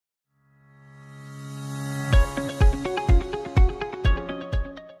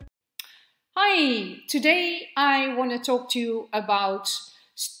Today I want to talk to you about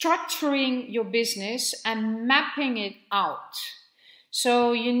structuring your business and mapping it out.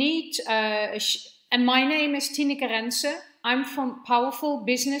 So you need, and my name is Tineke Rensen. I'm from Powerful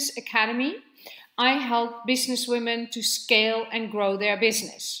Business Academy. I help business women to scale and grow their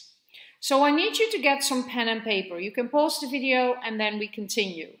business. So I need you to get some pen and paper. You can pause the video and then we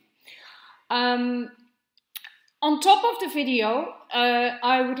continue. On top of the video,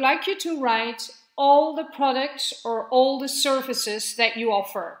 I would like you to write all the products or all the services that you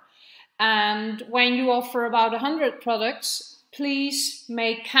offer. And when you offer about 100 products, please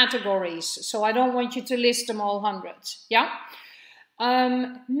make categories. So I don't want you to list them all 100. Yeah.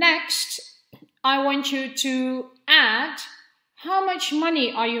 Next, I want you to add how much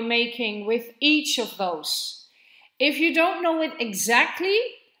money are you making with each of those. If you don't know it exactly,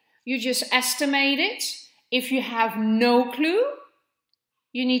 you just estimate it. If you have no clue,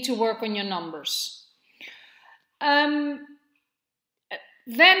 you need to work on your numbers. Then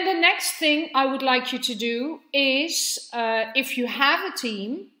the next thing I would like you to do is, if you have a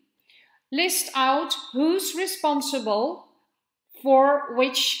team, list out who's responsible for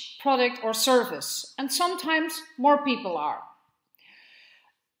which product or service. And sometimes more people are.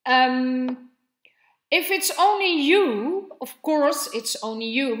 If it's only you, of course, it's only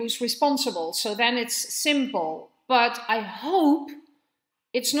you who's responsible. So then it's simple. But I hope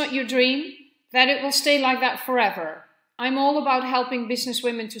it's not your dream that it will stay like that forever. I'm all about helping business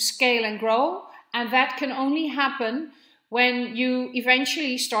women to scale and grow. And that can only happen when you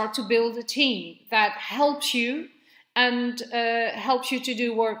eventually start to build a team that helps you and helps you to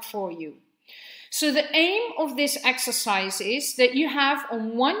do work for you. So the aim of this exercise is that you have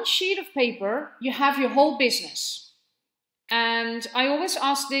on one sheet of paper, you have your whole business. And I always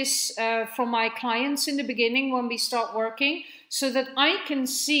ask this from my clients in the beginning when we start working, so that I can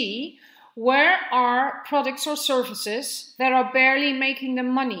see where are products or services that are barely making them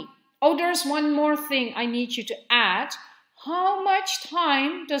money. Oh, there's one more thing I need you to add. How much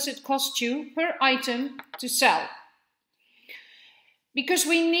time does it cost you per item to sell? Because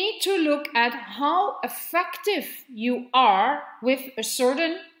we need to look at how effective you are with a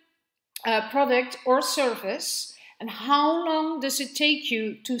certain product or service, and how long does it take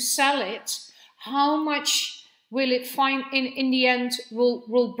you to sell it, how much will it find in the end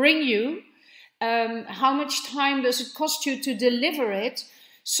will bring you, how much time does it cost you to deliver it.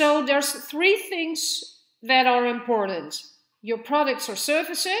 So there's three things that are important: your products or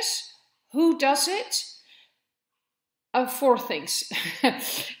services, who does it, four things.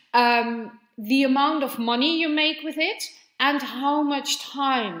 The amount of money you make with it, and how much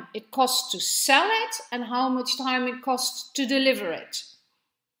time it costs to sell it, and how much time it costs to deliver it.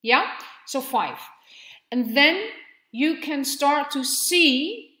 Yeah? So 5. And then you can start to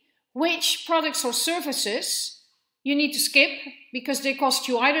see which products or services you need to skip because they cost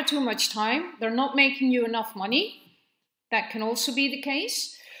you either too much time, they're not making you enough money. That can also be the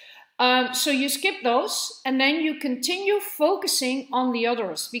case. So you skip those and then you continue focusing on the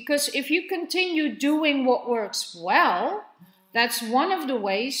others, because if you continue doing what works well, that's one of the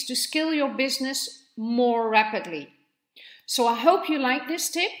ways to scale your business more rapidly. So I hope you like this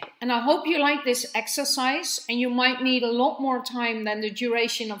tip and I hope you like this exercise, and you might need a lot more time than the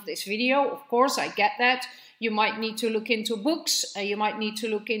duration of this video. Of course, I get that. You might need to look into books, you might need to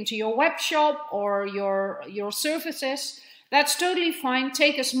look into your web shop or your services. That's totally fine.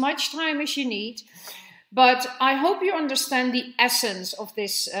 Take as much time as you need. But I hope you understand the essence of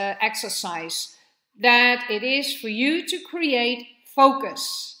this exercise, that it is for you to create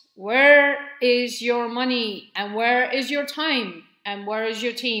focus. Where is your money, and where is your time, and where is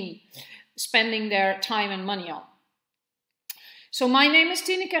your team spending their time and money on? So my name is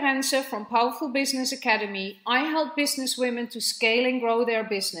Tineke Rensen from Powerful Business Academy. I help business women to scale and grow their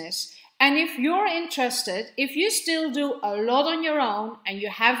business. And if you're interested, if you still do a lot on your own and you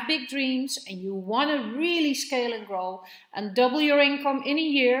have big dreams and you want to really scale and grow and double your income in a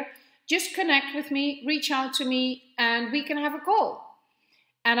year, just connect with me, reach out to me, and we can have a call.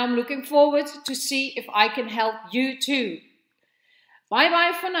 And I'm looking forward to see if I can help you too. Bye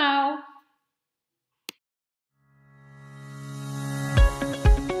bye for now.